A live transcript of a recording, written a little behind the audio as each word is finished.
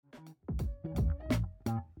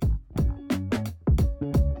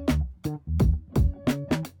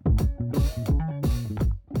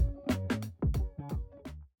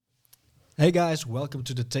Hey guys, welcome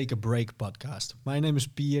to the Take a Break podcast. My name is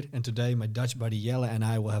Pier, and today my Dutch buddy Jelle and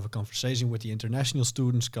I will have a conversation with the international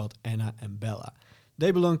students called Anna and Bela. They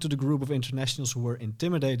belong to the group of internationals who were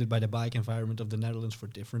intimidated by the bike environment of the Netherlands for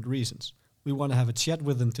different reasons. We want to have a chat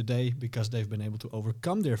with them today because they've been able to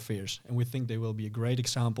overcome their fears, and we think they will be a great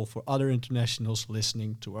example for other internationals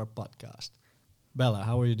listening to our podcast. Bela,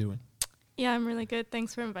 how are you doing? Yeah, I'm really good.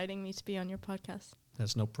 Thanks for inviting me to be on your podcast.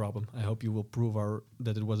 That's no problem. I hope you will prove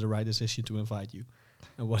that it was the right decision to invite you.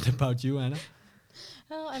 And what about you, Anna?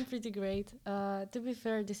 Oh, I'm pretty great. To be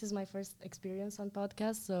fair, this is my first experience on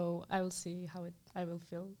podcast, so I will see how I will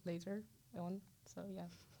feel later on. So yeah.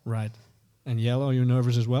 Right. And Jelle, are you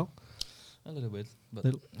nervous as well? A little bit, but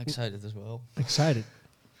excited as well. Excited.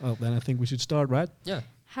 Well, then I think we should start, right? Yeah.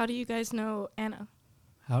 How do you guys know Anna?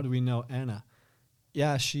 How do we know Anna?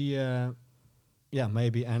 Yeah,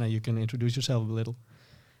 maybe Anna, you can introduce yourself a little.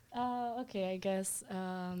 Okay, I guess.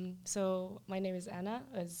 So my name is Anna,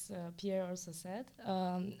 as Pierre also said.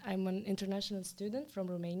 I'm an international student from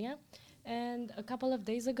Romania. And a couple of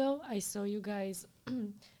days ago, I saw you guys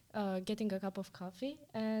getting a cup of coffee,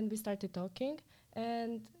 and we started talking.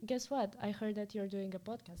 And guess what? I heard that you're doing a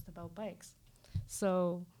podcast about bikes.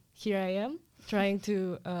 So here I am, trying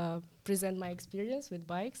to present my experience with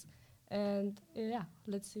bikes. And yeah,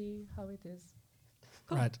 let's see how it is.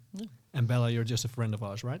 Cool. Right. Yeah. And Bela, you're just a friend of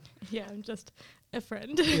ours, right? Yeah, I'm just a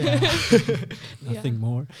friend. Yeah. Nothing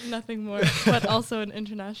more. Nothing more, but also an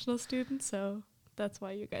international student, so that's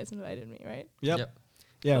why you guys invited me, right? Yep.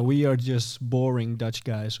 Yeah, we are just boring Dutch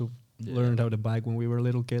guys who learned how to bike when we were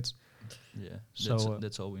little kids. Yeah, so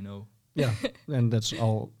that's all we know. Yeah, and that's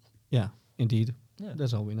all. Yeah, indeed. Yeah.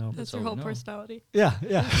 That's all we know. That's your whole personality. Yeah.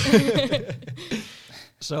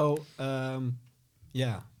 So,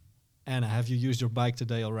 Anna, have you used your bike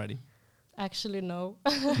today already? Actually, no.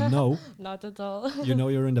 No? Not at all. You know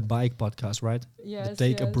you're in the bike podcast, right? Yes, the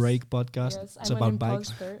Take a Break podcast. Yes, it's I'm about an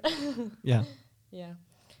bikes. Yeah. Yeah.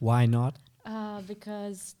 Why not?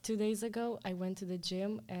 Because 2 days ago, I went to the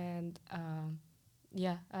gym and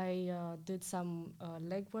I did some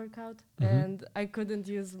leg workout and I couldn't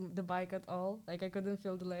use the bike at all. Like I couldn't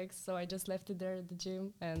feel the legs, so I just left it there at the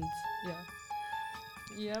gym and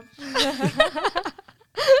Yep.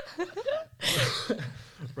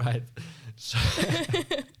 Right. So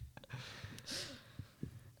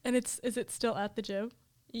And is it still at the gym?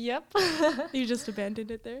 Yep. You just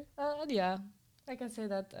abandoned it there? Yeah. I can say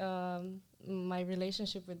that my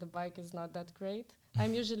relationship with the bike is not that great.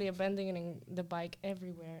 I'm usually abandoning the bike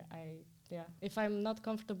everywhere. If I'm not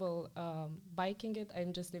comfortable biking it,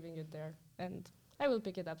 I'm just leaving it there, and I will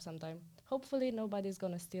pick it up sometime. Hopefully, nobody's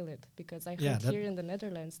gonna steal it because I heard here in the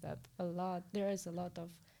Netherlands that there is a lot of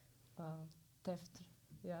theft.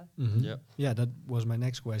 Yeah. Mm-hmm. Yeah. Yeah, that was my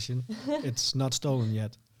next question. It's not stolen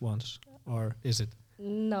yet once, or is it?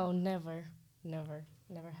 No, never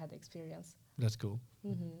had experience. That's cool.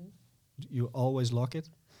 Mm-hmm. You always lock it?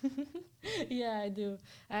 Yeah, I do.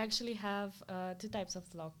 I actually have 2 types of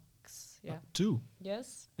locks. Yeah. 2?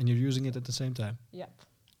 Yes. And you're using it at the same time? Yep.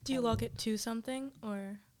 Do you lock it to something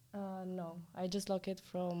or? No, I just lock it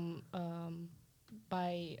from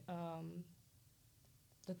by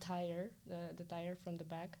the tire, the tire from the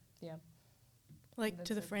back. Yeah. Like That's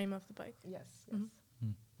to the it. frame of the bike? Yes. Mhm.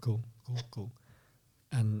 Yes. Cool.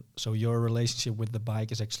 And so your relationship with the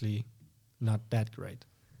bike is actually not that great?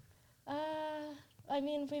 I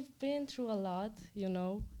mean, we've been through a lot,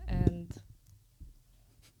 and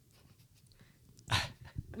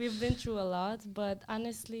we've been through a lot, but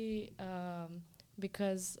honestly,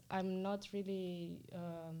 because I'm not really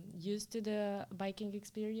used to the biking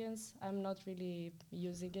experience, I'm not really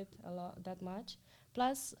using it that much.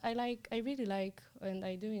 Plus, I really like, and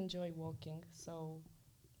I do enjoy walking, so,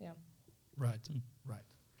 yeah. Right.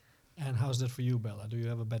 And how's that for you, Bela? Do you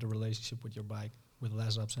have a better relationship with your bike with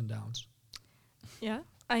less ups and downs? Yeah,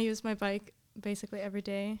 I use my bike basically every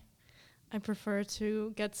day. I prefer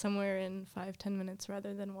to get somewhere in 5-10 minutes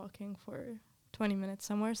rather than walking for 20 minutes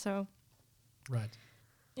somewhere. So, right.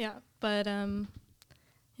 Yeah, but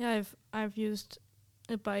I've used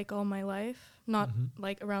a bike all my life, not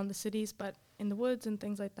like around the cities, but in the woods and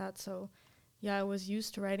things like that. So, yeah, I was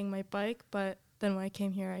used to riding my bike, but then when I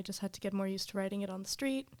came here, I just had to get more used to riding it on the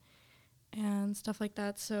street and stuff like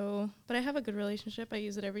that. So, but I have a good relationship. I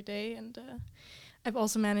use it every day, and I've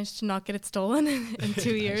also managed to not get it stolen in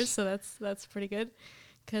 2 years. So that's pretty good,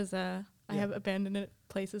 because I have abandoned it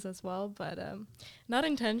places as well, but not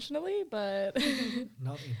intentionally, but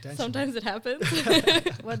not intentionally. Sometimes it happens.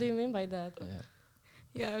 What do you mean by that?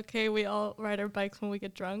 Yeah, okay, we all ride our bikes when we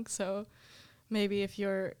get drunk, so maybe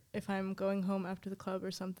if I'm going home after the club or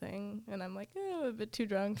something and I'm like a bit too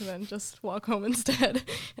drunk, and then just walk home instead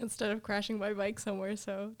instead of crashing my bike somewhere.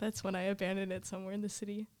 So that's when I abandoned it somewhere in the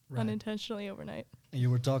city unintentionally overnight. And you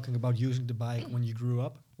were talking about using the bike when you grew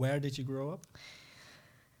up. Where did you grow up?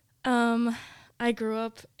 I grew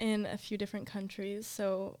up in a few different countries,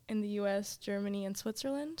 so in the US, Germany, and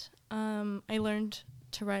Switzerland. I learned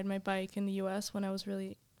to ride my bike in the US when I was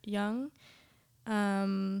really young.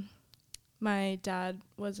 My dad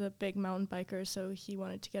was a big mountain biker, so he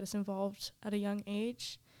wanted to get us involved at a young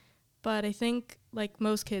age. But I think, like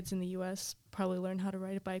most kids in the US, probably learn how to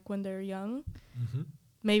ride a bike when they're young. Mm-hmm.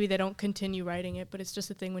 Maybe they don't continue riding it, but it's just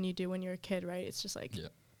a thing when you do when you're a kid, right? It's just like,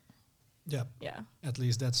 yeah. At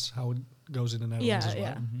least that's how it goes in the Netherlands as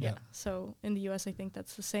well. Yeah. So in the US, I think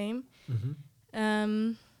that's the same. Mm-hmm.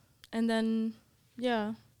 And then,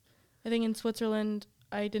 I think in Switzerland,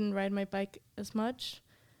 I didn't ride my bike as much.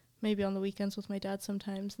 Maybe on the weekends with my dad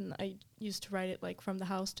sometimes, and I used to ride it like from the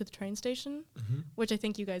house to the train station, which I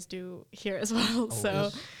think you guys do here as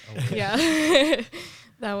well. Yeah,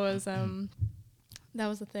 that was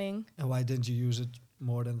the thing. And why didn't you use it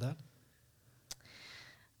more than that?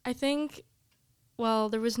 I think, well,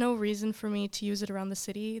 there was no reason for me to use it around the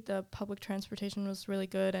city. The public transportation was really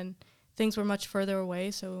good, and things were much further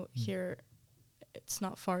away. So here, it's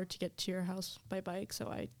not far to get to your house by bike. So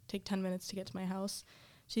I take 10 minutes to get to my house,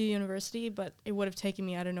 to the university, but it would have taken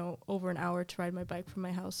me, I don't know, over an hour to ride my bike from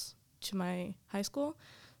my house to my high school.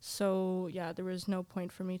 So yeah, there was no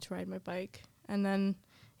point for me to ride my bike. And then,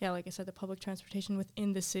 like I said, the public transportation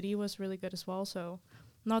within the city was really good as well. So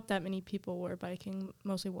not that many people were biking,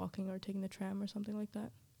 mostly walking or taking the tram or something like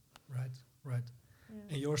that. Right. Yeah.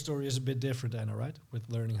 And your story is a bit different, Anna, right? With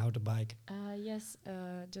learning how to bike. Yes,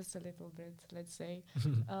 just a little bit, let's say.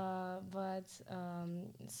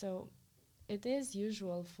 So it is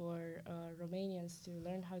usual for Romanians to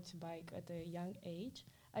learn how to bike at a young age.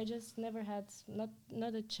 I just never had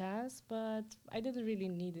not a chance, but I didn't really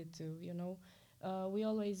need it to, We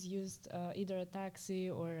always used either a taxi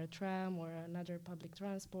or a tram or another public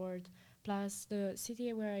transport. Plus, the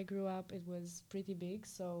city where I grew up, it was pretty big,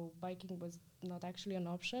 so biking was not actually an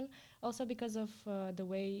option. Also because of the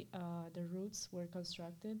way the routes were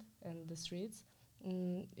constructed and the streets.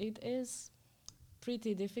 It is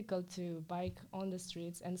pretty difficult to bike on the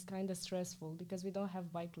streets, and it's kind of stressful because we don't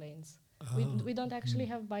have bike lanes. We don't actually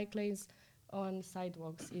have bike lanes on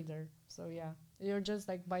sidewalks either. So yeah, you're just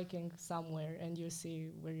like biking somewhere and you see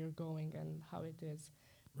where you're going and how it is.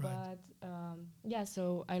 Right. But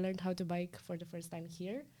so I learned how to bike for the first time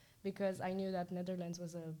here because I knew that Netherlands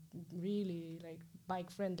was a really like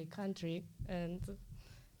bike friendly country, and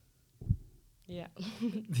yeah.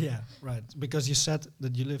 Yeah, right. Because you said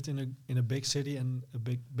that you lived in a big city, and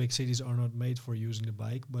big cities are not made for using the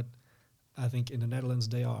bike, but I think in the Netherlands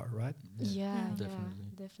they are, right? Yeah,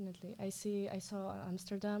 definitely. I saw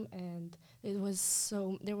Amsterdam, and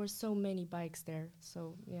there were so many bikes there.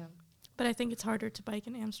 So yeah. But I think it's harder to bike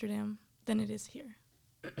in Amsterdam than it is here.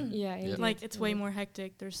 Yeah, indeed. Like it's way more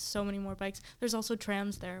hectic. There's so many more bikes. There's also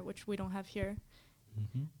trams there, which we don't have here.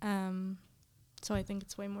 So I think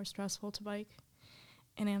it's way more stressful to bike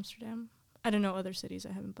in Amsterdam. I don't know other cities.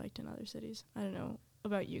 I haven't biked in other cities. I don't know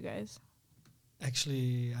about you guys.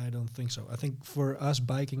 Actually, I don't think so. I think for us,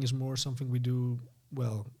 biking is more something we do,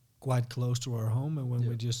 quite close to our home. And when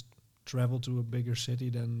we just travel to a bigger city,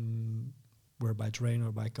 then we're by train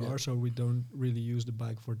or by car. So we don't really use the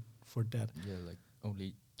bike for that. Yeah, like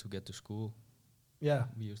only to get to school. Yeah.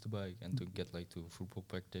 We use the bike, and to get like to football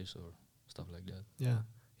practice or stuff like that. Yeah.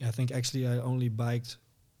 I think actually I only biked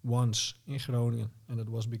once in Groningen, and it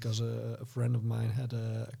was because a friend of mine had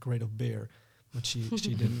a crate of beer, but she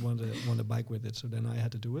didn't want to bike with it, so then I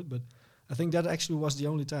had to do it. But I think that actually was the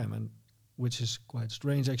only time, and which is quite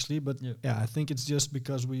strange actually. But I think it's just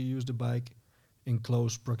because we use the bike in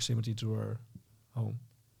close proximity to our home.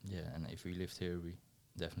 Yeah, and if we lived here, we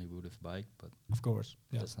definitely would have biked, but of course,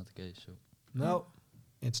 that's not the case. So no,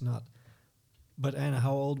 it's not. But Anna,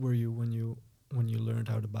 how old were you when you learned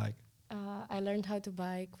how to bike? I learned how to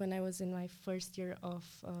bike when I was in my first year of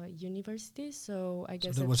university. So I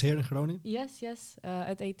guess that was here in Groningen? Yes,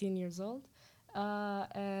 at 18 years old.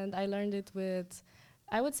 And I learned it with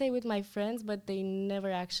my friends, but they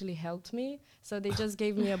never actually helped me. So they just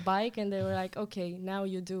gave me a bike and they were like, okay, now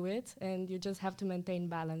you do it. And you just have to maintain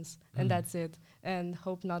balance. And that's it. And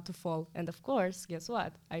hope not to fall. And of course, guess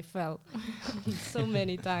what? I fell so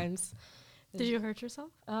many times. Did you hurt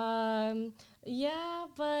yourself? Yeah,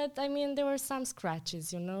 but I mean, there were some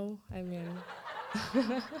scratches, I mean.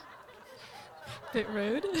 Bit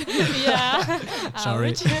rude. Yeah. Sorry.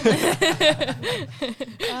 Ouch.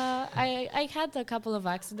 I had a couple of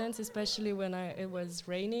accidents, especially when it was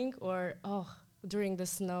raining or during the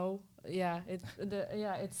snow. Yeah,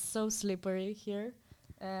 it's so slippery here,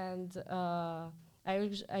 and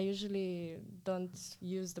I usually don't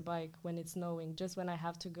use the bike when it's snowing, just when I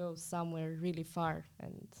have to go somewhere really far.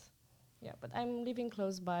 And yeah, but I'm living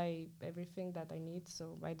close by everything that I need,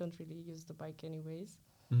 so I don't really use the bike anyways.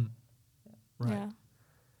 Mm. Right. Yeah.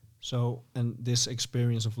 So, and this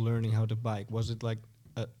experience of learning how to bike, was it like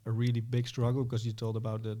a really big struggle? Because you told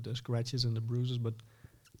about the scratches and the bruises, but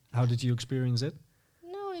how did you experience it?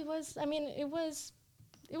 No, it was. I mean, it was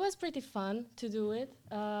pretty fun to do it.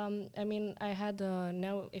 I mean, I had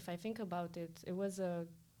now, if I think about it, it was a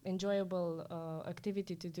enjoyable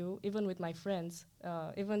activity to do, even with my friends.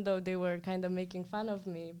 Even though they were kind of making fun of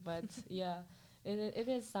me, but yeah, it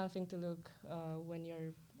is something to look when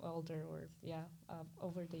you're older or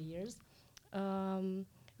over the years. Um,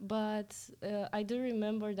 but I do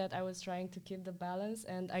remember that I was trying to keep the balance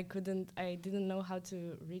and I didn't know how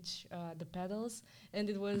to reach the pedals, and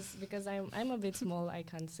it was because I'm a bit small, I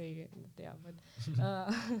can't say but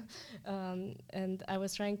and I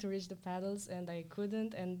was trying to reach the pedals and I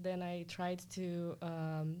couldn't, and then I tried to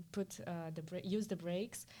use the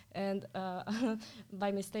brakes, and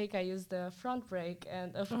by mistake I used the front brake,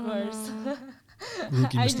 and of course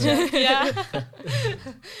Rookie mistake.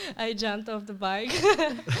 I jumped off the bike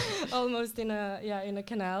almost in a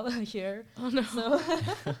canal here. Oh no. So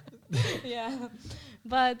yeah,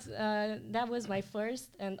 but that was my first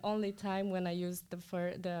and only time when I used the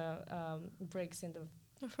brakes in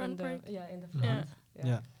The front brake. in the Mhm. front.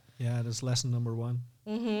 Yeah, that's lesson number one.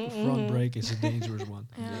 Mm-hmm, The front brake is a dangerous one.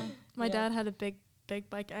 Yeah. My Yeah. dad had a big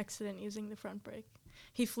bike accident using the front brake.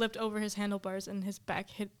 He flipped over his handlebars and his back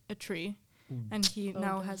hit a tree, and he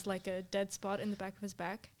now God. has like a dead spot in the back of his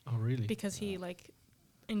back Oh, really? because he like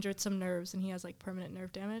injured some nerves and he has like permanent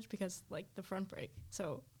nerve damage because like the front brake.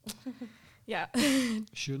 So yeah.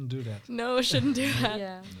 Shouldn't do that. No, shouldn't do that.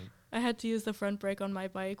 Yeah. I had to use the front brake on my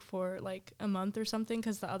bike for like a month or something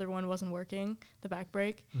because the other one wasn't working, the back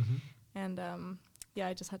brake. Mm-hmm. And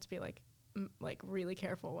I just had to be like really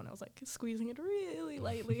careful when I was like squeezing it really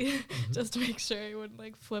lightly just to make sure it wouldn't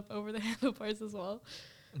like flip over the handlebars as well.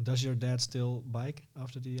 Does your dad still bike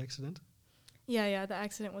after the accident? Yeah, the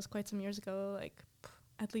accident was quite some years ago, like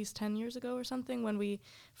at least 10 years ago or something, when we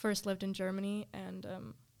first lived in Germany. And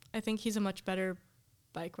I think he's a much better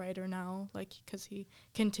bike rider now, like because he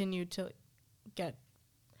continued to get,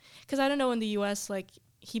 because I don't know, in the US, like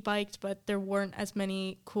he biked, but there weren't as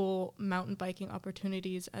many cool mountain biking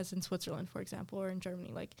opportunities as in Switzerland, for example, or in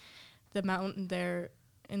Germany. Like the mountain there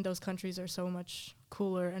in those countries are so much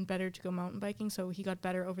cooler and better to go mountain biking. So he got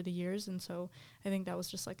better over the years, and so I think that was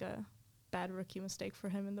just like a bad rookie mistake for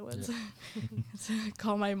him in the woods. So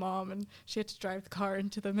call my mom, and she had to drive the car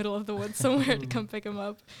into the middle of the woods somewhere to come pick him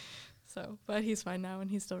up. So, but he's fine now, and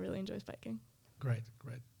he still really enjoys biking. Great.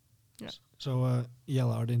 Yeah. So,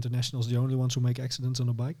 Jelle, are the internationals the only ones who make accidents on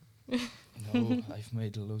a bike? No, I've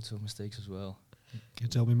made loads of mistakes as well. Can you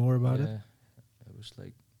tell me more about it?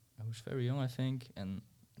 I was very young, I think, and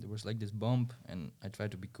there was like this bump, and I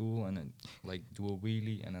tried to be cool and then like do a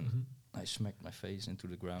wheelie, and then Mhm. I smacked my face into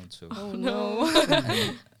the ground. So Oh no.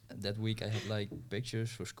 and that week I had like pictures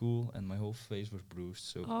for school, and my whole face was bruised.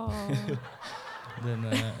 So Oh, then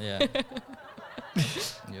yeah,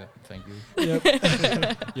 thank you. Yep.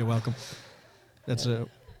 You're welcome. That's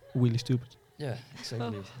really stupid. Yeah,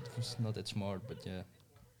 exactly. It was not that smart, but yeah,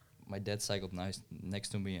 my dad cycled next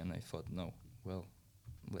to me, and I thought, no, well,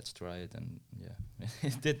 let's try it, and yeah,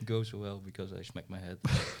 it didn't go so well because I smacked my head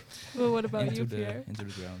well, what about you, into Pierre? the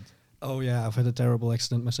ground. Oh yeah, I've had a terrible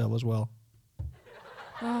accident myself as well.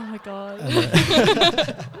 Oh my god.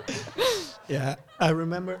 Yeah, I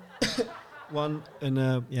remember one, and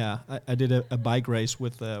I did a bike race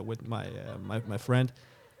with my friend,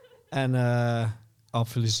 and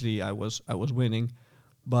obviously I was winning,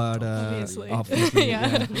 but Obviously. obviously,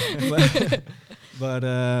 Yeah. but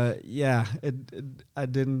I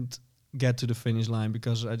didn't get to the finish line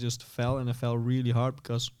because I just fell, and I fell really hard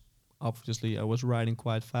because obviously I was riding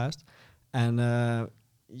quite fast, and I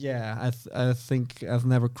think I've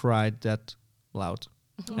never cried that loud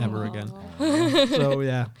ever again. So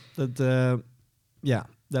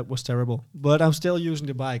that was terrible. But I'm still using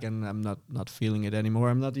the bike, and I'm not feeling it anymore.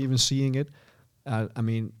 I'm not even seeing it. I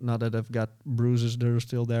mean, not that I've got bruises that are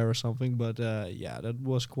still there or something, but that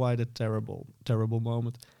was quite a terrible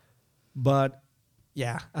moment. But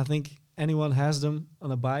yeah, I think anyone has them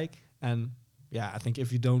on a bike, and yeah, I think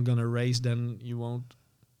if you don't gonna race, then you won't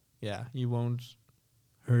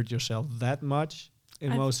hurt yourself that much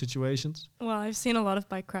in I've- most situations. Well, I've seen a lot of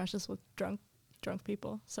bike crashes with drunk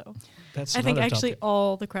people. So That's I think another actually topic.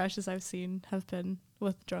 all the crashes I've seen have been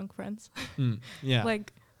with drunk friends. Yeah.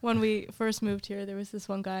 Like when we first moved here, there was this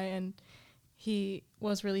one guy and he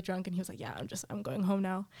was really drunk and he was like, "Yeah, I'm going home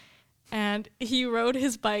now." And he rode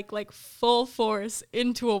his bike like full force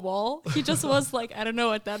into a wall. He just was like, I don't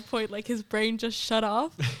know, at that point, like his brain just shut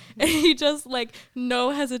off. And he just like no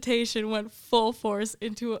hesitation went full force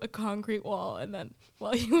into a concrete wall. And then,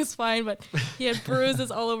 well, he was fine, but he had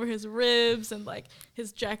bruises all over his ribs and like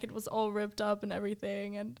his jacket was all ripped up and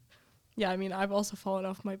everything. And yeah, I mean, I've also fallen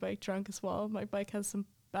off my bike drunk as well. My bike has some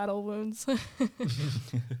battle wounds.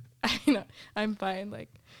 I know, I'm fine. Like,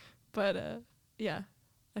 but yeah.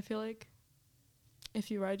 I feel like if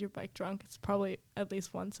you ride your bike drunk, it's probably at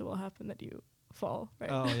least once it will happen that you fall, right?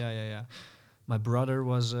 Oh yeah. My brother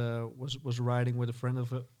was riding with a friend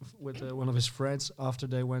of one of his friends after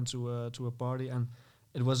they went to a party, and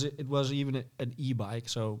it was even an e-bike,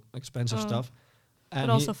 so expensive stuff. And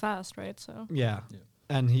But also fast, right? So yeah, Yeah.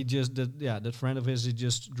 and he just that friend of his, he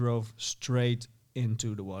just drove straight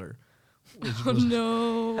into the water, which oh was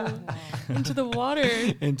no, into the water.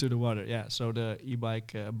 into the water. Yeah, so the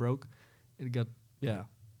e-bike broke. It got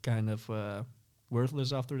kind of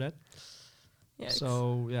worthless after that. Yeah.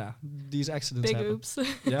 So yeah, these accidents Big happen. oops.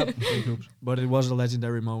 Yep, big oops. But it was a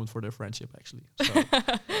legendary moment for their friendship, actually. So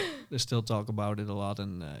they still talk about it a lot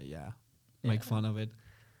and make fun of it.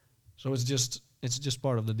 So it's just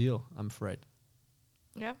part of the deal, I'm afraid.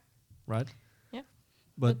 Yeah. Right? Yeah.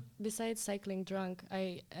 But besides cycling drunk,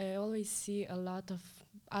 I always see a lot of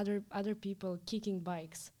other people kicking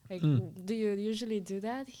bikes. Like, do you usually do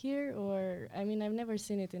that here? Or, I mean, I've never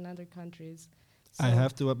seen it in other countries. I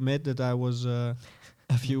have to admit that I was a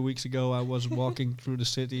few weeks ago. I was walking through the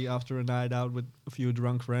city after a night out with a few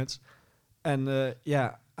drunk friends, and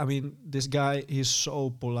I mean, this guy, he's so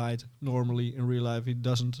polite. Normally in real life, he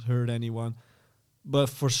doesn't hurt anyone, but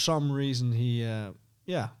for some reason, he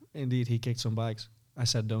indeed, he kicked some bikes. I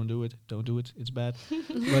said, don't do it, it's bad.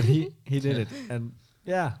 But he did it, and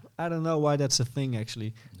I don't know why that's a thing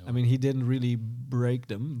actually. No. I mean, he didn't really break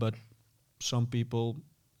them, but some people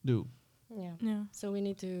do. Yeah. Yeah. So we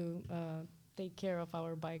need to take care of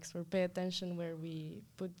our bikes or pay attention where we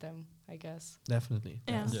put them, I guess. Definitely.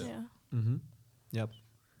 Yeah. Yeah. Yeah. Mm-hmm. Yep.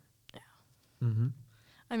 Yeah. Mm-hmm.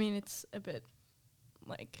 I mean, it's a bit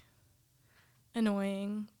like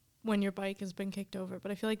annoying when your bike has been kicked over,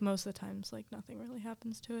 but I feel like most of the times, like nothing really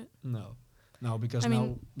happens to it. No, because I now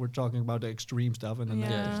mean- we're talking about the extreme stuff and the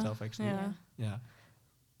negative Yeah. stuff actually. Yeah. Yeah.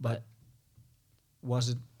 But was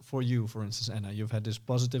it for you, for instance, Anna? You've had this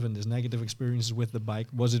positive and this negative experiences with the bike.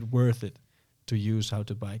 Was it worth it to use how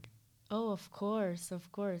to bike? Oh, of course.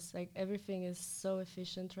 Like, everything is so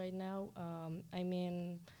efficient right now. I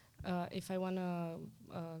mean, if I want to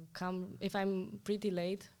if I'm pretty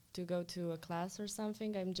late to go to a class or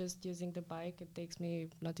something, I'm just using the bike. It takes me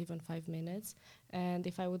not even 5 minutes. And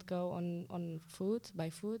if I would go on foot,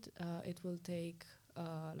 it will take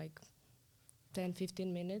like 10,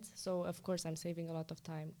 15 minutes. So, of course, I'm saving a lot of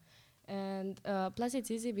time. And plus,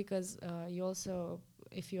 it's easy because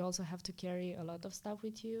if you also have to carry a lot of stuff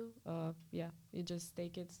with you, you just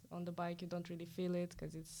take it on the bike. You don't really feel it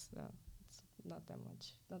because it's not that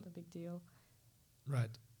much, not a big deal.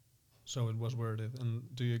 Right. So it was worth it. And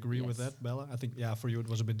do you agree with Yes. that, Bella? I think, for you it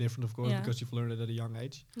was a bit different, of course, Yeah. because you've learned it at a young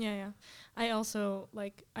age. Yeah. I also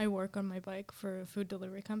I work on my bike for a food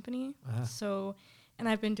delivery company. Ah. So, and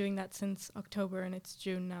I've been doing that since October and it's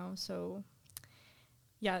June now. So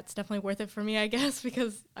yeah, it's definitely worth it for me, I guess,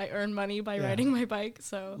 because I earn money by Yeah. riding my bike.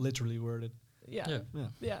 So Literally worth it. yeah.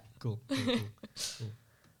 Yeah. Cool. Cool.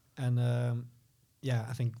 And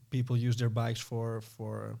I think people use their bikes for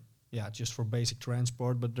just for basic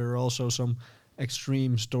transport, but there are also some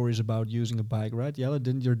extreme stories about using a bike, right? Jelle,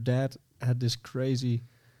 didn't your dad had this crazy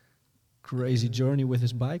journey with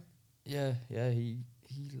his bike? Yeah, he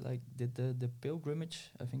like did the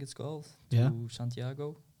pilgrimage, I think it's called, Yeah. to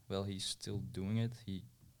Santiago. Well, he's still doing it. He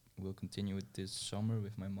will continue it this summer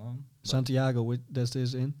with my mom. but Santiago, that's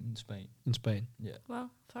this in Spain. Spain. Yeah. Well,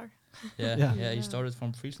 far. Yeah, Yeah. yeah. He Yeah. started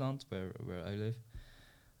from Friesland, where I live,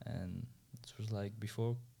 and it was like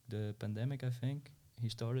before the pandemic, I think. He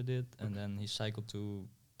started it, and then he cycled to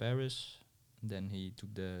Paris. Then he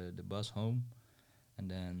took the bus home, and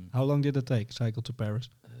then How long did it take? Cycle to Paris.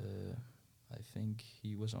 I think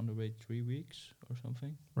he was on the way 3 weeks or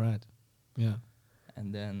something. Right. Yeah.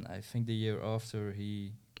 And then I think the year after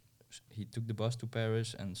he took the bus to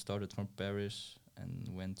Paris and started from Paris and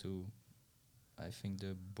went to, I think,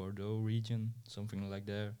 the Bordeaux region, something like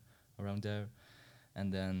there, around there.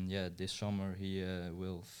 And then this summer he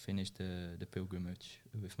will finish the pilgrimage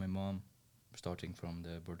with my mom, starting from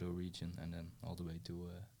the Bordeaux region and then all the way to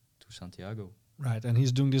Santiago. Right, and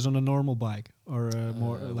he's doing this on a normal bike or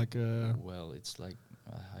more like a... Well, it's like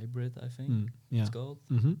a hybrid, I think. Yeah. It's called.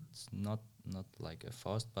 Mm-hmm. It's not like a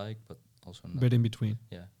fast bike, but also not. Bit in between.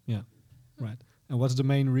 Yeah. Yeah. Right. And what's the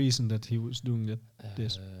main reason that he was doing that?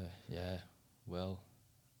 This. Yeah. Well.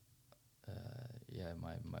 Yeah.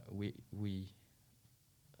 We.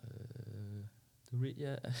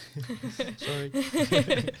 Yeah. Sorry.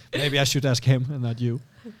 Maybe I should ask him and not you.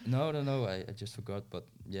 No. I just forgot. But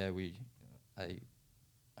yeah, I'm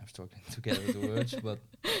struggling to get out the words. But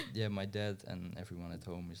yeah, my dad and everyone at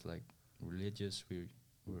home is like religious.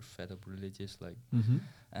 We're fed up religious, like,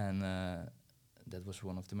 and that was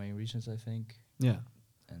one of the main reasons, I think. Yeah.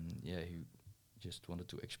 And yeah, he just wanted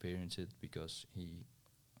to experience it because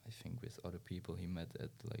I think with other people he met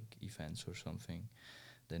at like events or something,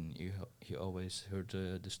 then he always heard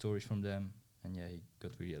the stories from them, and yeah, he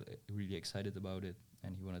got really excited about it,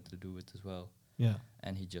 and he wanted to do it as well. Yeah.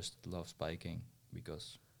 And he just loves biking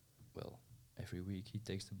because, well, every week he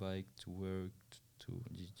takes the bike to work,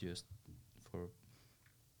 just for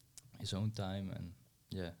his own time, and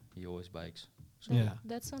yeah, he always bikes. So yeah,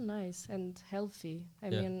 that's so nice and healthy. I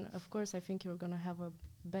mean, of course, I think you're gonna have a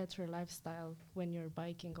better lifestyle when you're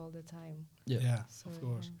biking all the time. Yeah, so of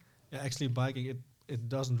course. Yeah, actually, biking it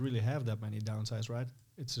doesn't really have that many downsides, right?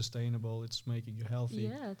 It's sustainable. It's making you healthy.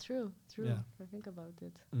 Yeah, true. Yeah. I think about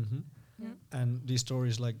it. Mm-hmm. Yeah. And these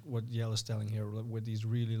stories, like what Jelle is telling here, with these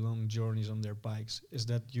really long journeys on their bikes, is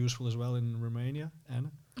that useful as well in Romania,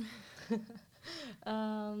 Anna?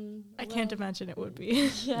 I can't imagine it would be.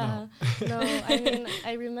 Yeah, no. I mean,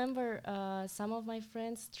 I remember some of my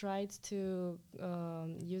friends tried to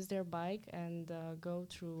use their bike and go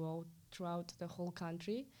throughout the whole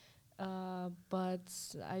country,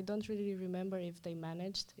 but I don't really remember if they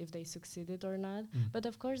managed, if they succeeded or not. But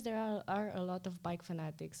of course, there are a lot of bike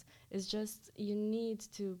fanatics. It's just you need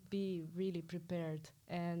to be really prepared,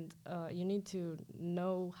 and you need to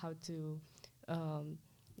know how to,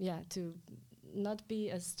 to not be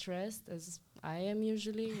as stressed as I am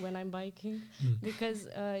usually when I'm biking, because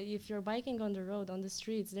if you're biking on the road, on the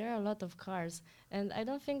streets, there are a lot of cars, and I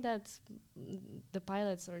don't think that the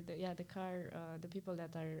pilots or the people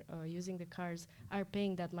that are using the cars are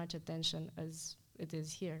paying that much attention as it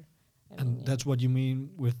is here. And that's what you mean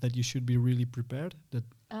with that you should be really prepared? That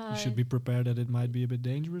you should be prepared that it might be a bit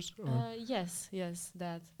dangerous? Or Yes,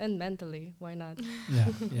 that. And mentally, why not?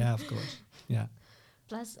 Yeah, of course. Yeah.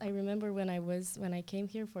 Plus, I remember when I came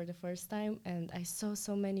here for the first time, and I saw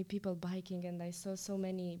so many people biking, and I saw so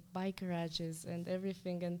many bike garages and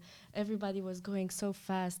everything, and everybody was going so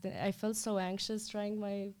fast. And I felt so anxious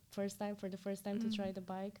trying for the first time to try the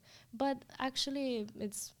bike. But actually,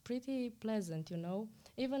 it's pretty pleasant, you know.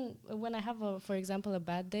 Even when I have, for example, a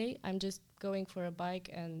bad day, I'm just going for a bike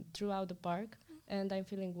and throughout the park, and I'm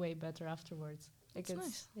feeling way better afterwards. Like it's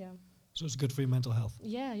nice. Yeah. So it's good for your mental health.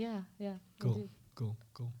 Yeah. Cool. Indeed. Cool.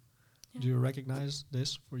 Yeah. Do you recognize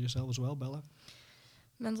this for yourself as well, Bela?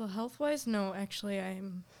 Mental health wise, no, actually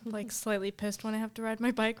I'm like slightly pissed when I have to ride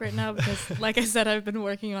my bike right now because like I said, I've been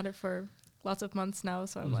working on it for lots of months now.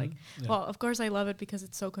 So I'm like, well, of course I love it because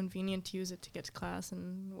it's so convenient to use it to get to class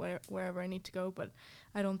and wherever I need to go. But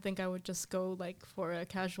I don't think I would just go like for a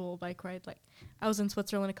casual bike ride. Like I was in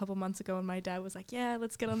Switzerland a couple months ago and my dad was like, yeah,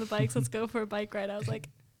 let's get on the bikes. Let's go for a bike ride. I was like,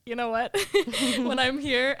 you know what? When I'm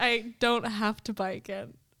here, I don't have to bike.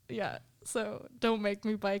 And yeah, so don't make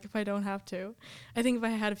me bike if I don't have to. I think if I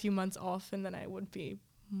had a few months off, and then I would be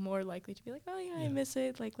more likely to be like, oh yeah, I miss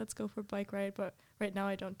it. Like, let's go for a bike ride. But right now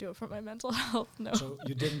I don't do it for my mental health. No. So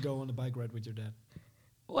you didn't go on the bike ride with your dad?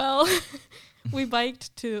 Well, we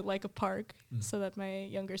biked to like a park so that my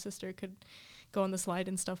younger sister could go on the slide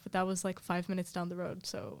and stuff. But that was like 5 minutes down the road.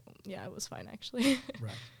 So yeah, it was fine actually.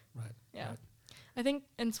 Right. Yeah. Right. I think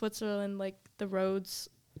in Switzerland, like the roads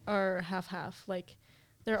are half-half. Like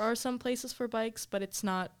there are some places for bikes, but it's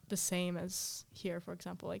not the same as here, for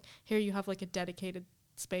example. Like here you have like a dedicated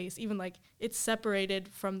space, even like it's separated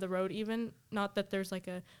from the road, even not that there's like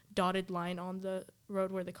a dotted line on the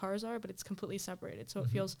road where the cars are, but it's completely separated. So it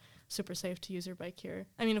feels super safe to use your bike here.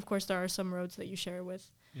 I mean, of course, there are some roads that you share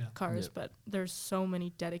with cars, but there's so many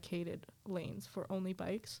dedicated lanes for only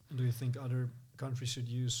bikes. Do you think other countries should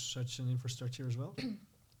use such an infrastructure as well?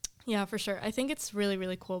 Yeah, for sure. I think it's really,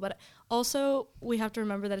 really cool. But also, we have to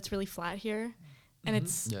remember that it's really flat here. And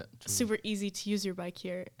it's super easy to use your bike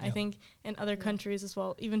here. I think in other countries as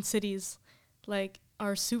well, even cities, like,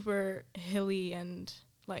 are super hilly and,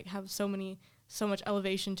 like, have so much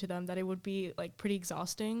elevation to them that it would be, like, pretty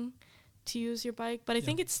exhausting to use your bike, but I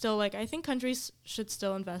think it's still like, I think countries should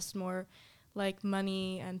still invest more like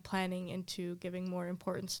money and planning into giving more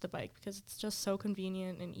importance to the bike, because it's just so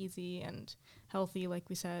convenient and easy and healthy, like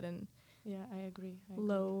we said, and Yeah, I agree.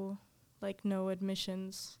 low, like no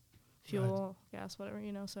emissions, fuel, gas, whatever,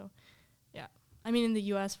 you know. So yeah, I mean, in the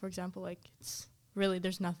US, for example, like it's really,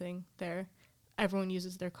 there's nothing there. Everyone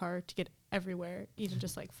uses their car to get everywhere, even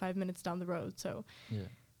just like 5 minutes down the road. So Yeah.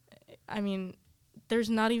 I mean, there's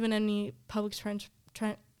not even any public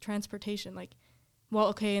transportation. Like, well,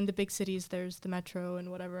 okay, in the big cities, there's the metro and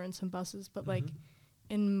whatever and some buses, but like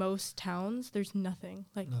in most towns, there's nothing.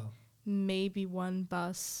 Like maybe one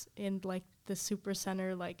bus in like the super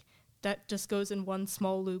center, like that just goes in one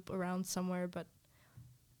small loop around somewhere, but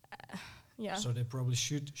yeah. So they probably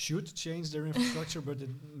should change their infrastructure, but it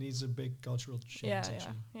needs a big cultural change.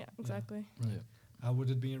 Yeah, exactly. Right. Yeah. How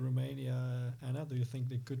would it be in Romania, Anna? Do you think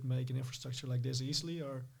they could make an infrastructure like this easily,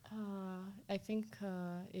 or? I think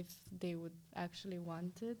if they would actually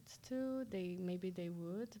wanted to, maybe they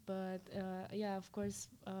would. But yeah, of course,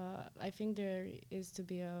 I think there is to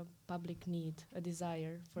be a public need, a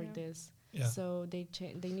desire for this. Yeah. So they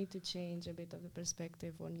need to change a bit of the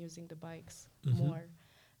perspective on using the bikes more.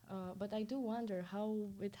 But I do wonder how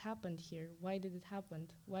it happened here. Why did it happen?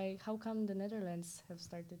 How come the Netherlands have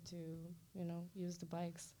started to, use the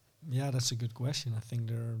bikes? Yeah, that's a good question. I think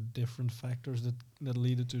there are different factors that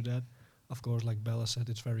lead to that. Of course, like Bella said,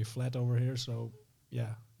 it's very flat over here. So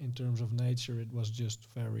yeah, in terms of nature, it was just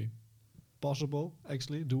very possible,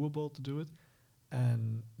 actually, doable to do it.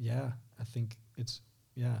 And yeah, I think it's,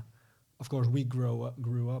 of course, we grew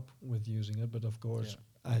up with using it. But of course,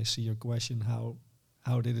 I see your question,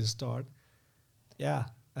 how did it start? Yeah,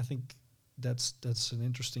 I think that's an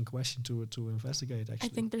interesting question to investigate,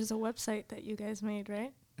 actually. I think there's a website that you guys made,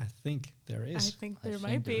 right? I think there is. I think there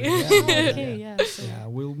might be. Yeah,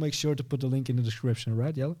 we'll make sure to put the link in the description,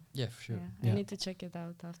 right, Jelle? Yeah, for sure. I need to check it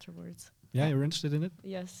out afterwards. Yeah, you're interested in it?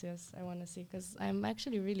 Yes, I want to see, because I'm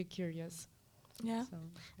actually really curious. Yeah, so,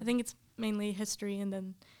 I think it's mainly history and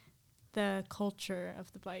then the culture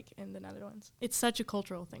of the bike in the Netherlands. It's such a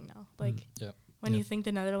cultural thing now. Like when you think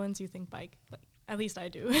the Netherlands, you think bike. Like at least I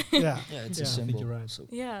do. Yeah, it's a symbol. I think you're right. So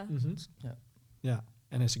Yeah. Yeah,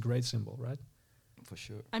 and it's a great symbol, right? for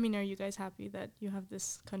sure. I mean, are you guys happy that you have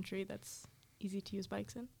this country that's easy to use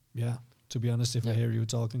bikes in? Yeah. To be honest, if I hear you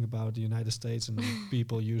talking about the United States and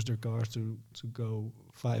people use their cars to go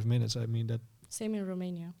 5 minutes, I mean that. Same in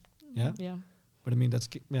Romania. Yeah. Yeah. But I mean that's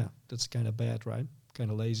kind of bad, right? Kind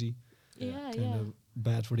of lazy. Yeah. Kind of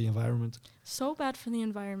bad for the environment. So bad for the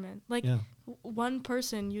environment. Like one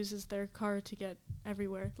person uses their car to get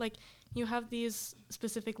everywhere. Like you have these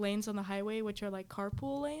specific lanes on the highway which are like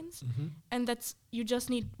carpool lanes, and you just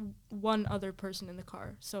need one other person in the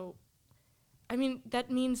car. So I mean that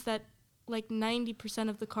means that like 90%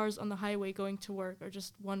 of the cars on the highway going to work are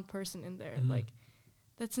just one person in there. Like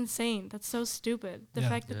that's insane. That's so stupid. The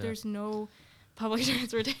fact that there's no public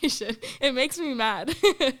transportation, it makes me mad.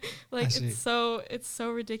 Like it's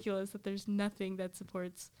so ridiculous that there's nothing that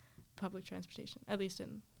supports public transportation, at least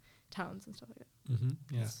in towns and stuff like that.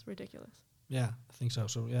 It's ridiculous. Yeah, I think so.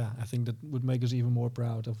 So yeah, I think that would make us even more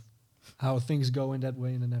proud of how things go in that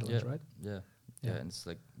way in the Netherlands, right? Yeah, and it's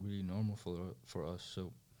like really normal for us.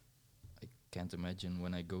 So I can't imagine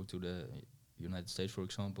when I go to the United States, for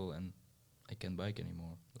example, and I can't bike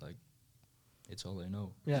anymore. Like it's all I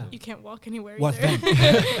know. Yeah, so you can't walk anywhere. What either.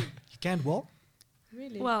 then? You can't walk?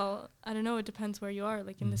 Really? Well, I don't know. It depends where you are.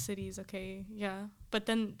 Like in the cities, okay, yeah. But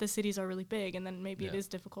then the cities are really big, and then maybe it is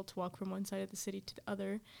difficult to walk from one side of the city to the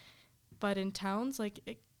other. But in towns, like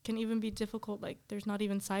it can even be difficult. Like there's not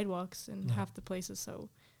even sidewalks in half the places, so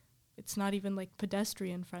it's not even like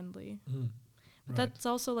pedestrian friendly. But that's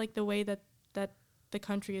also like the way that the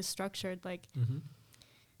country is structured. Like,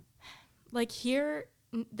 like here.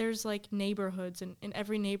 There's like neighborhoods, and in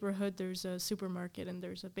every neighborhood there's a supermarket and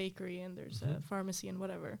there's a bakery and there's a pharmacy and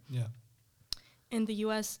whatever. Yeah. In the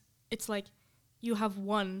US, it's like you have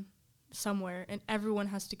one somewhere and everyone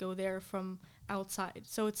has to go there from outside.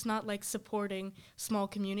 So it's not like supporting small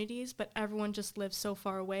communities, but everyone just lives so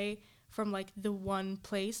far away from like the one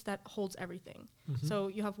place that holds everything. So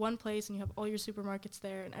you have one place and you have all your supermarkets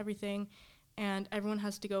there and everything, and everyone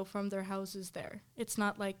has to go from their houses there. It's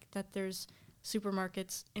not like that there's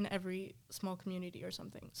supermarkets in every small community or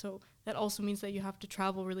something. So that also means that you have to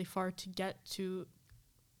travel really far to get to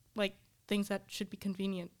like things that should be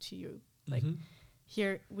convenient to you. Like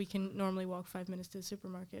here we can normally walk 5 minutes to the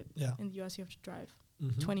supermarket. In the US you have to drive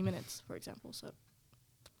 20 minutes, for example. So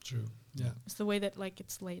true. Yeah. It's the way that like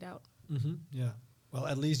it's laid out. Yeah. Well,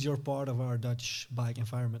 at least you're part of our Dutch bike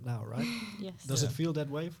environment now, right? Yes. Does it Yeah. feel that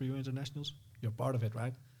way for you internationals? You're part of it,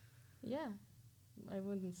 right? Yeah. I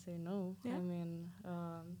wouldn't say no. Yeah. I mean,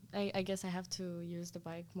 I guess I have to use the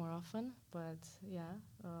bike more often, but yeah.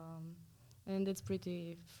 And it's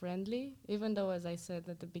pretty friendly, even though, as I said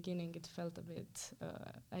at the beginning, it felt a bit,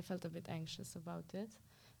 I felt a bit anxious about it.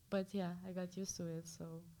 But yeah, I got used to it, so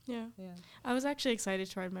Yeah. yeah. I was actually excited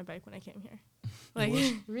to ride my bike when I came here. You Like,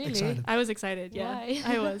 was? Really? Excited. I was excited. Yeah, Why?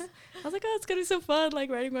 I was. I was like, oh, it's gonna be so fun, like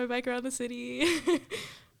riding my bike around the city.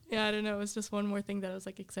 Yeah, I don't know. It was just one more thing that I was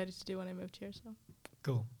like excited to do when I moved here. So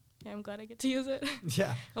Cool. yeah, I'm glad I get to use it.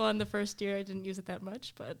 Yeah. Well, in the first year, I didn't use it that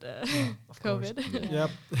much, but Yeah, of course. COVID. Yeah. Yep.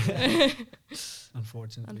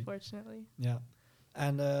 Unfortunately. Unfortunately. Yeah.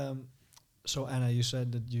 And so Anna, you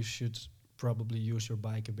said that you should probably use your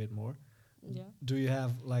bike a bit more. Yeah. Do you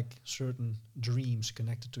have like certain dreams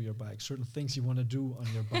connected to your bike? Certain things you want to do on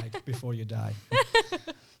your bike before you die?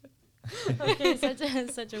 Okay,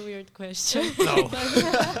 such a weird question. No.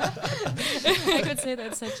 I could say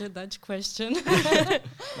that's such a Dutch question.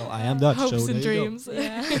 Well, I am Dutch, Hopes so and there you go. dreams.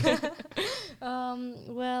 Yeah.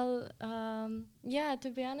 Yeah, to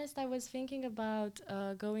be honest, I was thinking about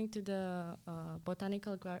going to the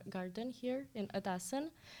botanical garden here at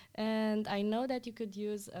Assen, and I know that you could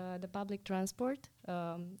use the public transport,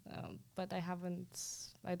 but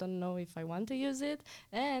I don't know if I want to use it,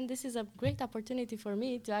 and this is a great opportunity for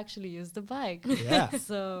me to actually use the bike. Yeah.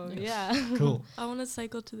 So, Yes. yeah. Cool. I want to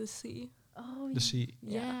cycle to the sea, Oh, The sea.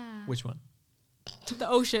 yeah. Which one? to the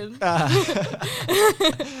ocean.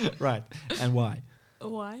 Right. And why?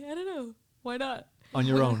 Why? I don't know. Why not? On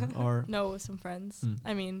your own or? No, with some friends. Hmm.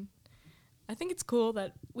 I mean, I think it's cool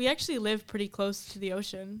that we actually live pretty close to the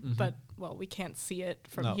ocean, Mhm. but well, we can't see it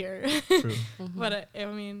from No. here. True. Mhm. But I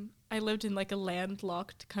mean, I lived in like a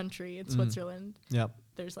landlocked country in Mm. Switzerland. Yep.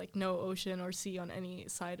 There's like no ocean or sea on any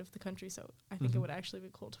side of the country, so I think it Mhm. would actually be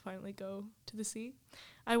cool to finally go to the sea.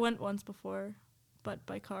 I went once before, but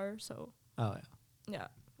by car, so Oh yeah. yeah,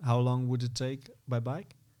 How long would it take by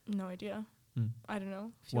bike? no idea. Hmm. I don't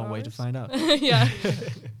know. Few One way to hours? find out. Yeah,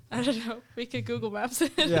 I don't know. We could Google Maps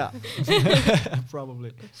it. Yeah.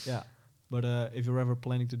 Probably. Yeah. But if you're ever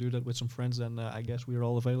planning to do that with some friends, then I guess we're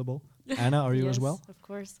all available. Anna, are you as Yes, well? Of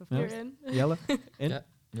course, of Yeah. course. You're in. Jelle? In? Yeah.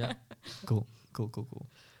 Yeah. Cool.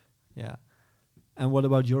 Yeah. And what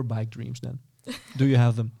about your bike dreams then? Do you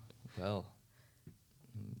have them? Well,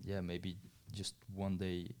 yeah, maybe just one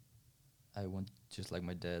day I want, just like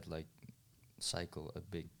my dad, like cycle a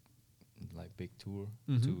big tour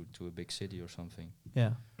Mhm. to a big city or something.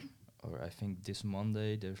 Yeah. Or I think this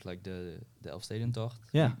Monday there's like the Elfstedentocht.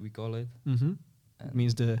 Yeah. we call it. Mm-hmm. And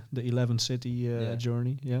Means the 11 city Yeah.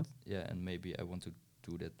 journey. Yeah. yeah, and maybe I want to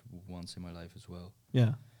do that once in my life as well,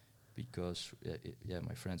 Yeah. because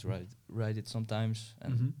my friends ride it sometimes,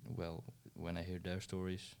 and Mhm. well, when I hear their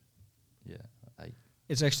stories, yeah,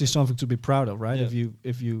 It's actually something to be proud of, right? Yeah.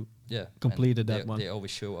 If you and completed they, that one. They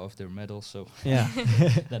always show off their medals, so Yeah.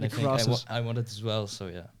 then The I think crosses. I want it as well. So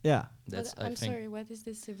yeah, Yeah. that's But I I'm think sorry, what is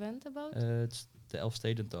this event about? it's the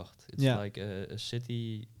Elfstedentocht. It's Yeah. like a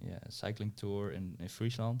city cycling tour in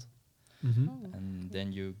Friesland, Mm-hmm. Oh. and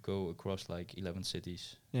then you go across like 11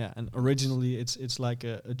 cities. Yeah. And originally it's like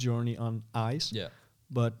a journey on ice, Yeah,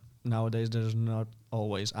 but nowadays there's not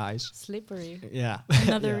always ice. Slippery. Yeah.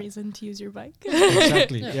 Another Yeah. reason to use your bike.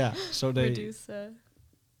 Exactly. Yeah. Yeah. So they. Reduce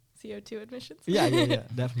CO2 emissions. Yeah.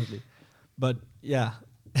 Definitely. But yeah,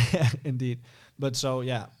 indeed. But so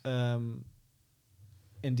yeah,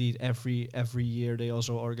 indeed every year they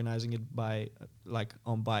also organizing it by like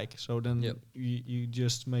on bike. So then Yep. you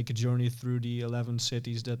just make a journey through the 11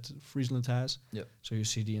 cities that Friesland has. Yep. So you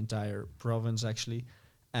see the entire province actually.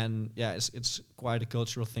 And yeah, it's quite a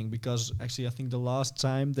cultural thing, because actually I think the last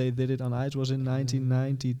time they did it on ice was in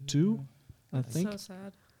 1992, I think. So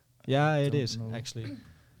sad. Yeah, it Don't is know. actually.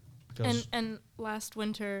 'Cause, And last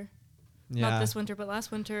winter, yeah, not this winter, but last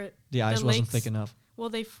winter, the ice the wasn't lakes- thick enough. well,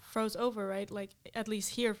 they froze over, right? Like at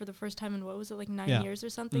least here for the first time in what was it, like 9 Yeah. years or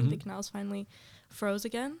something? The Mhm. canals finally froze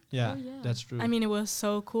again. Yeah, Oh, yeah. that's true. I mean, it was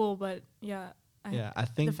so cool, but yeah, I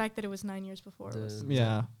the think fact that it was 9 years before was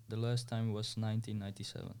yeah, the last time was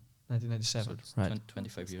 1997. 1997. So it's Right.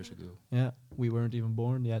 25 years ago. Yeah, we weren't even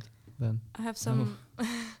born yet then. I have some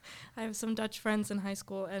I have some Dutch friends in high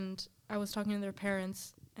school, and I was talking to their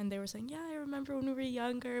parents, and they were saying, yeah, I remember when we were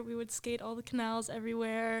younger, we would skate all the canals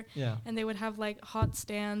everywhere, Yeah. and they would have like hot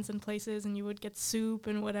stands and places, and you would get soup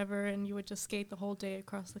and whatever, and you would just skate the whole day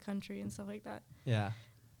across the country and stuff like that. Yeah.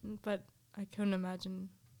 But I couldn't imagine.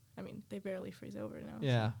 I mean, they barely freeze over now.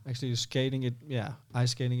 Yeah, actually skating it,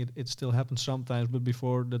 ice skating it still happens sometimes, but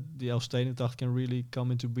before the Elfstedentocht can really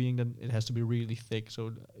come into being, then it has to be really thick.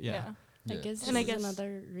 So Yeah. I Yeah. guess And I this is guess-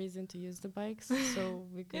 another reason to use the bikes, so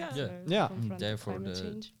we could Yeah. Yeah. confront Therefore climate the-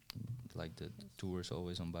 change. Like the tour is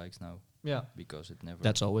always on bikes now Yeah, because it never.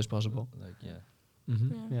 that's always possible. Like Yeah.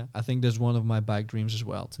 Yeah. I think that's one of my bike dreams as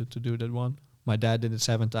well, to do that one. My dad did it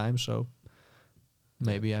 7 times, so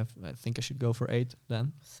maybe I think I should go for 8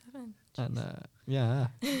 then. 7. And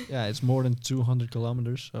Jeez. yeah, it's more than 200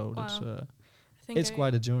 kilometers, so that's Wow. I think it's I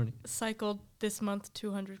quite a journey. cycled this month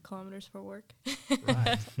 200 kilometers for work.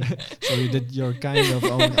 Right. So you did your kind of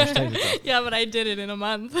own Elfstedentocht. Yeah, but I did it in a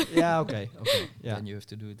month. Yeah. Okay. Yeah. then you have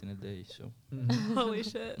to do it in a day. So, Mhm. Holy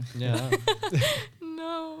shit. Yeah.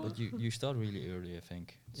 No. but you start really early. I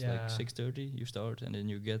think it's Yeah. like 6:30 you start, and then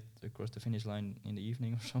you get across the finish line in the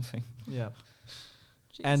evening or something. Yeah.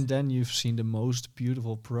 Jeez. And then you've seen the most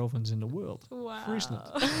beautiful province in the world. Wow. Friesland.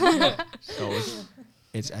 So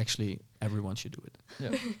it's actually everyone should do it.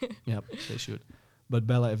 Yeah. Yep, they should. But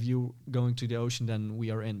Bella, if you going to the ocean, then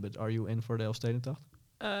we are in. But are you in for the Elfstedentocht?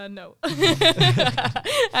 No.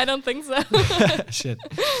 I don't think so. Shit,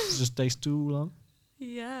 it just takes too long.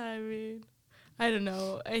 Yeah, I mean, I don't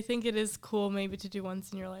know. I think it is cool maybe to do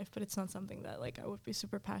once in your life, but it's not something that like I would be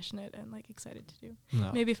super passionate and like excited to do.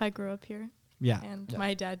 No. Maybe if I grew up here Yeah. and Yeah.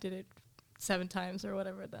 my dad did it 7 times or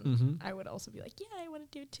whatever, then Mhm. I would also be like, yeah, I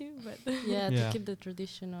want to do it too. But Yeah, Yeah. to keep the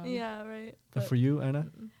tradition on. yeah, right. And for you, Anna?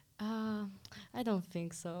 I don't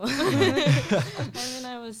think so. I mean,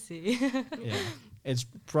 I will see. Yeah. It's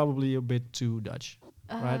probably a bit too Dutch.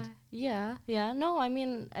 Right. Yeah. No, I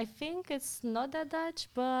mean, I think it's not that Dutch,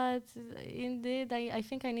 but indeed, I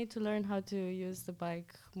think I need to learn how to use the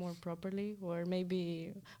bike more properly, or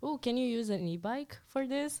maybe, can you use an e-bike for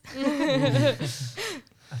this?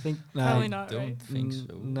 I think Probably I not, don't right? think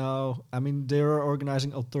so. No, I mean they're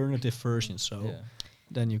organizing alternative versions, so Yeah.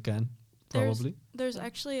 then you can probably. There's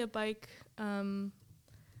actually a bike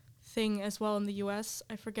thing as well in the US.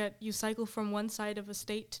 I forget, you cycle from one side of a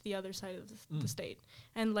state to the other side of the state.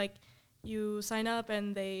 And like you sign up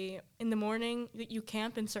and in the morning you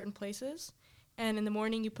camp in certain places. And in the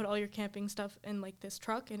morning you put all your camping stuff in like this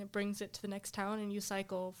truck and it brings it to the next town and you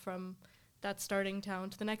cycle from that starting town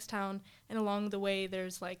to the next town. And along the way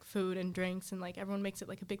there's like food and drinks and like everyone makes it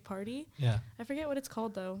like a big party. Yeah. I forget what it's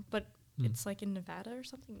called though, but Mm. it's like in Nevada or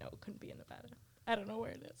something. No, it couldn't be in Nevada. I don't know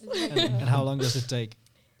where it is. And how long does it take?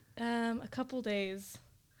 A couple days,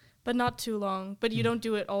 but not too long. But you Mm. don't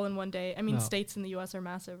do it all in one day. I mean, No. states in the U.S. are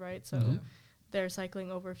massive, right? So Mhm. they're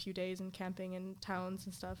cycling over a few days and camping in towns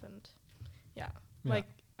and stuff. And yeah, Yeah. like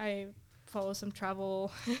I follow some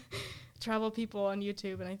travel people on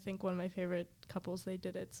YouTube, and I think one of my favorite couples, they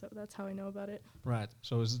did it. So that's how I know about it. Right.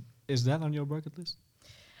 So is that on your bucket list?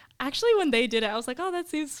 Actually, when they did it, I was like, oh, that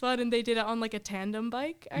seems fun. And they did it on like a tandem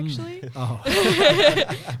bike, actually. Oh.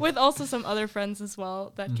 With also some other friends as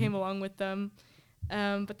well that Mhm. came along with them.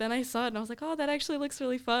 But then I saw it and I was like, oh, that actually looks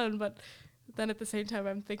really fun. But then at the same time,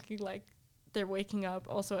 I'm thinking like they're waking up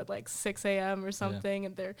also at like 6 a.m. or something,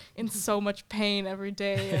 and they're in so much pain every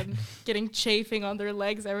day and getting chafing on their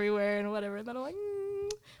legs everywhere and whatever. And then I'm like,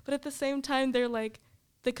 But at the same time, they're like,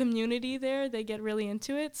 the community there, they get really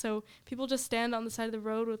into it. So people just stand on the side of the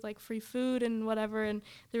road with like free food and whatever. And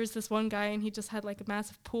there was this one guy and he just had like a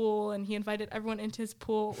massive pool and he invited everyone into his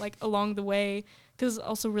pool like along the way, because it's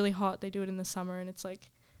also really hot. They do it in the summer and it's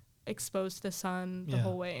like exposed to the sun the Yeah.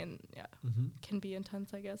 whole way, and Mm-hmm. can be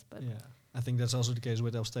intense, I guess. But Yeah, I think that's also the case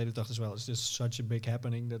with Elfstedentocht as well. It's just such a big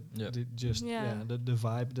happening that Yeah. the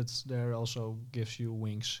vibe that's there also gives you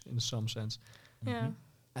wings in some sense. yeah.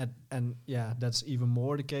 And yeah, that's even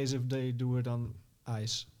more the case if they do it on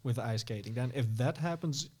ice with ice skating. Then if that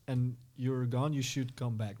happens and you're gone, you should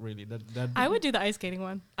come back. Really, that I would do the ice skating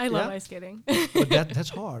one. I love Yeah? ice skating. but that's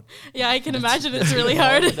hard. Yeah, I can imagine it's really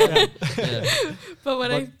hard. Yeah. But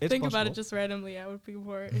when I But it's think about possible. it just randomly, I would be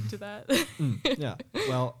more into that. Yeah.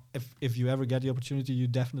 Well, if you ever get the opportunity, you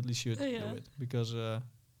definitely should Yeah. do it, because the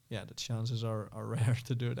chances are rare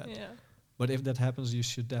to do that. Yeah. But if that happens, you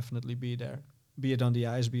should definitely be there. Be it on the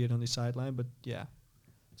ice, be it on the sideline. But yeah,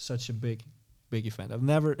 such a big event. I've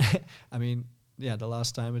never, I mean, yeah, the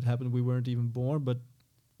last time it happened, we weren't even born, but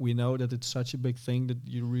we know that it's such a big thing that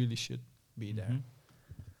you really should be there. Mhm.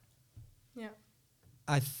 Yeah.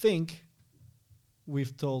 I think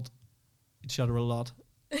we've told each other a lot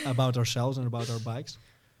about ourselves and about our bikes.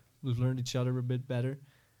 We've learned each other a bit better,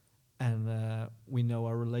 and we know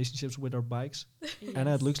our relationships with our bikes. And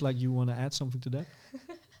it looks like you want to add something to that.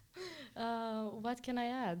 What can I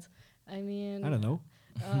add? I mean, I don't know.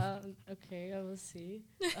 Okay, I will see.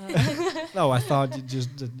 No, I thought you just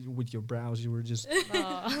with your brows you were just.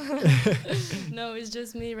 No, it's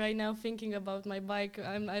just me right now thinking about my bike.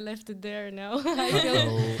 I left it there now.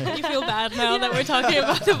 Uh-oh. You feel bad now that we're talking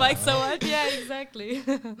about the bike so much. Yeah, exactly.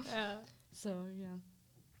 Yeah. So yeah.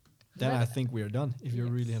 Then But I think we are done. If you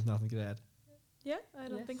really yes. have nothing to add, Yeah, I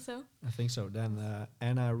don't Yes. think so. I think so. Then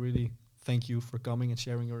Anna, I really thank you for coming and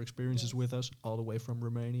sharing your experiences Yes. with us all the way from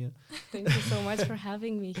Romania. Thank you so much for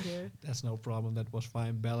having me here. That's no problem. That was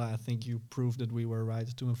fine. Bella, I think you proved that we were right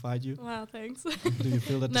to invite you. Wow, thanks. Do you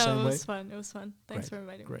feel that the No, same it way? was fun. It was fun. Thanks for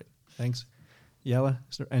inviting me. Great. Thanks. Jelle,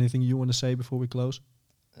 is there anything you want to say before we close?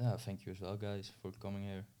 Yeah, thank you as well, guys, for coming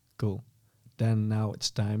here. Cool. Then now it's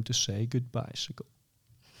time to say goodbye.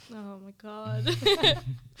 Oh my god.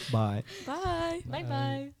 Bye. Bye. Bye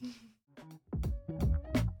bye.